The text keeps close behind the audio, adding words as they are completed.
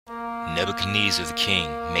Nebuchadnezzar the king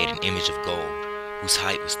made an image of gold, whose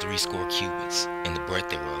height was 60 cubits, and the breadth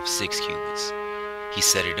thereof 6 cubits. He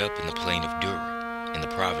set it up in the plain of Dura, in the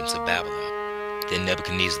province of Babylon. Then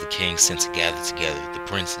Nebuchadnezzar the king sent to gather together the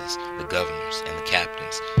princes, the governors, and the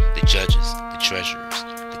captains, the judges, the treasurers,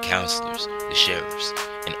 the counselors, the sheriffs,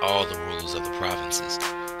 and all the rulers of the provinces,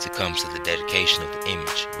 to come to the dedication of the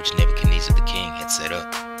image which Nebuchadnezzar the king had set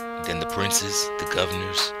up. Then the princes, the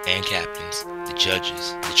governors, and captains, the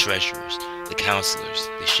judges, the treasurers, the counselors,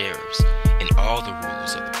 the sheriffs, and all the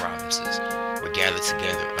rulers of the provinces were gathered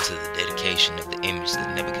together unto the dedication of the image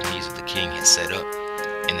that Nebuchadnezzar the king had set up.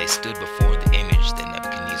 And they stood before the image that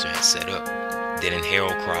Nebuchadnezzar had set up. Then an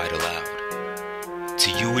herald cried aloud,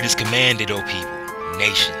 "To you it is commanded, O people,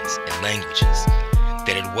 nations, and languages,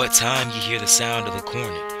 that at what time ye hear the sound of the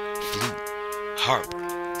cornet, flute, harp,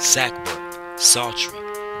 sackbut, psaltery,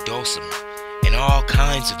 dulcimer, and all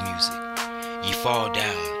kinds of music, ye fall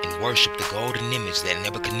down and worship the golden image that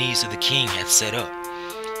Nebuchadnezzar the king hath set up.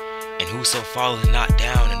 And whoso falleth not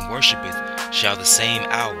down and worshipeth shall the same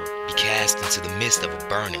hour be cast into the midst of a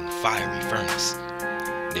burning fiery furnace."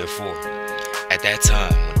 Therefore, at that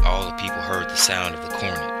time when all the people heard the sound of the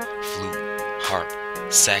cornet, flute, harp,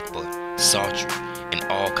 sackbut, psaltery, and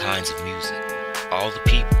all kinds of music, all the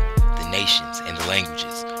people, the nations, and the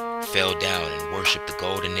languages fell down and worshipped the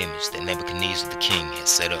golden image that Nebuchadnezzar the king had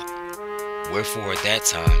set up. Wherefore at that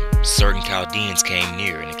time certain Chaldeans came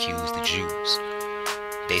near and accused the Jews.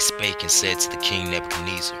 They spake and said to the king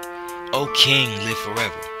Nebuchadnezzar, "O king, live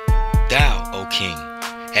forever. Thou, O king,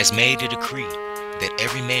 hast made a decree that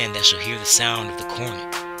every man that shall hear the sound of the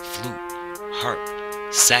cornet, flute, harp,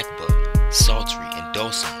 sackbut, psaltery, and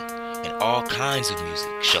dulcimer, and all kinds of music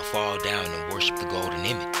shall fall down and worship the golden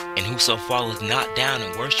image. And whoso falleth not down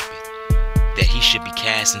and worshipeth, that he should be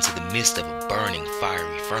cast into the midst of a burning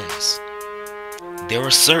fiery furnace. There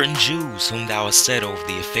are certain Jews whom thou hast set over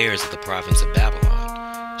the affairs of the province of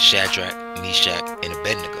Babylon, Shadrach, Meshach, and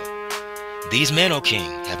Abednego. These men, O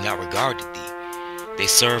king, have not regarded thee. They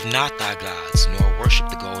serve not thy gods, nor worship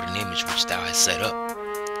the golden image which thou hast set up."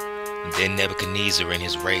 Then Nebuchadnezzar in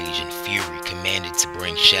his rage and fury commanded to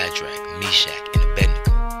bring Shadrach, Meshach, and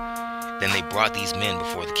Abednego. Then they brought these men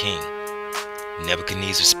before the king.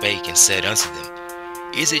 Nebuchadnezzar spake and said unto them,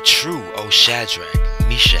 "Is it true, O Shadrach,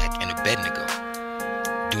 Meshach, and Abednego?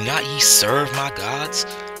 Do not ye serve my gods,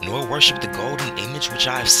 nor worship the golden image which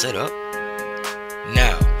I have set up?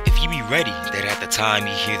 Now, if ye be ready, that at the time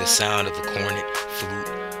ye hear the sound of the cornet, flute,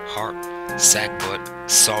 harp, sackbut,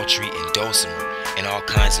 psaltery, and dulcimer, and all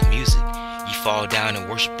kinds of music, ye fall down and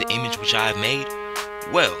worship the image which I have made,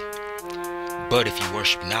 well. But if ye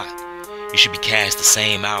worship not, you should be cast the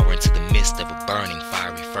same hour into the midst of a burning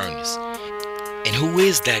fiery furnace. And who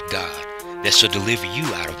is that God that shall deliver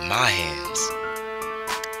you out of my hands?"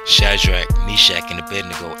 Shadrach, Meshach, and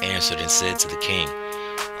Abednego answered and said to the king,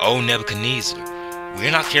 "O Nebuchadnezzar, we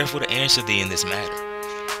are not careful to answer thee in this matter.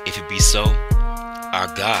 If it be so, our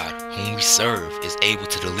God, whom we serve, is able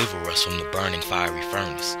to deliver us from the burning fiery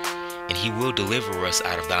furnace, and he will deliver us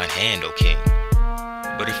out of thine hand, O king.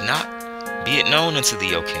 But if not, be it known unto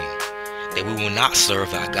thee, O king, that we will not serve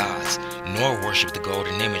thy gods, nor worship the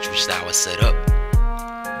golden image which thou hast set up."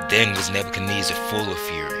 Then was Nebuchadnezzar full of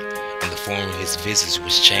fury, and the form of his visage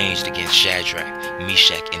was changed against Shadrach,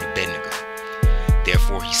 Meshach, and Abednego.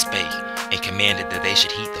 Therefore he spake, and commanded that they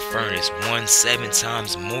should heat the furnace 7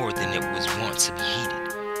 times more than it was wont to be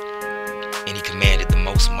heated. And he commanded the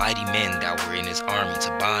most mighty men that were in his army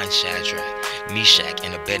to bind Shadrach, Meshach,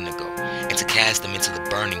 and Abednego, and to cast them into the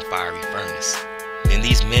burning fiery furnace. Then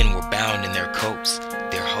these men were bound in their coats,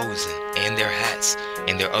 their hosen, and their hats,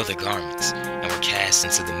 and their other garments, and were cast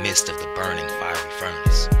into the midst of the burning fiery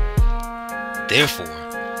furnace. Therefore,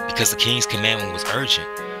 because the king's commandment was urgent,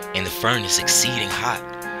 and the furnace exceeding hot,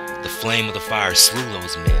 the flame of the fire slew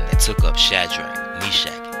those men that took up Shadrach,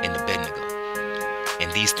 Meshach, and Abednego.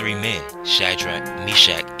 And these 3 men, Shadrach,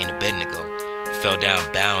 Meshach, and Abednego, fell down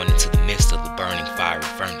bound into the midst of the burning fiery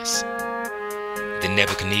furnace. Then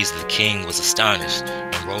Nebuchadnezzar the king was astonished,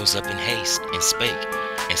 and rose up in haste, and spake,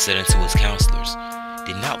 and said unto his counselors,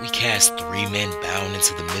 "Did not we cast 3 men bound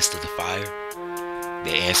into the midst of the fire?"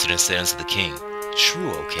 They answered and said unto the king,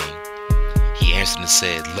 "True, O king." He answered and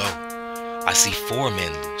said, "Lo, I see 4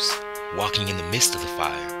 men loose, walking in the midst of the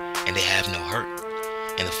fire, and they have no hurt,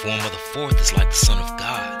 and the form of the 4th is like the Son of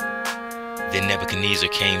God." Then Nebuchadnezzar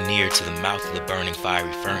came near to the mouth of the burning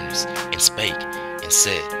fiery furnace, and spake, and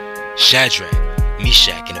said, "Shadrach,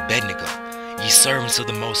 Meshach, and Abednego, ye servants of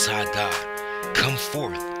the Most High God, come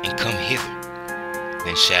forth and come hither."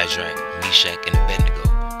 Then Shadrach, Meshach, and Abednego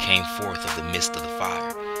came forth of the midst of the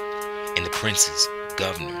fire. And the princes,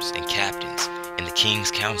 governors and captains and the king's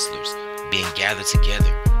counselors, being gathered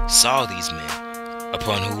together, saw these men,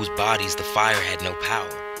 upon whose bodies the fire had no power,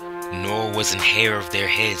 nor was an hair of their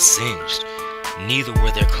heads singed, neither were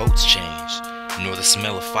their coats changed, nor the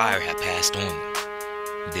smell of fire had passed on them.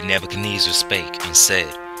 Then Nebuchadnezzar spake and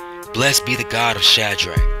said, Blessed be the God of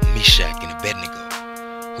Shadrach, Meshach, and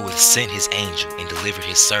Abednego, who hath sent his angel and delivered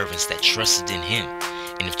his servants that trusted in him,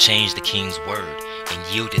 and have changed the king's word,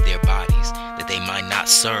 and yielded their bodies, that they might not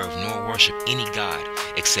serve nor worship any god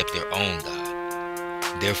except their own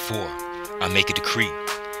God. Therefore I make a decree,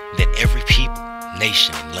 that every people,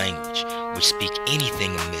 nation, and language which speak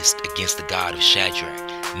anything amiss against the God of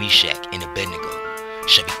Shadrach, Meshach, and Abednego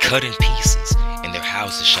shall be cut in pieces, and their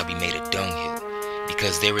houses shall be made a dunghill,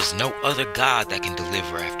 because there is no other God that can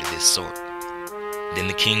deliver after this sort. Then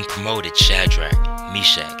the king promoted Shadrach,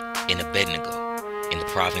 Meshach, and Abednego in the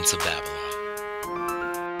province of Babylon.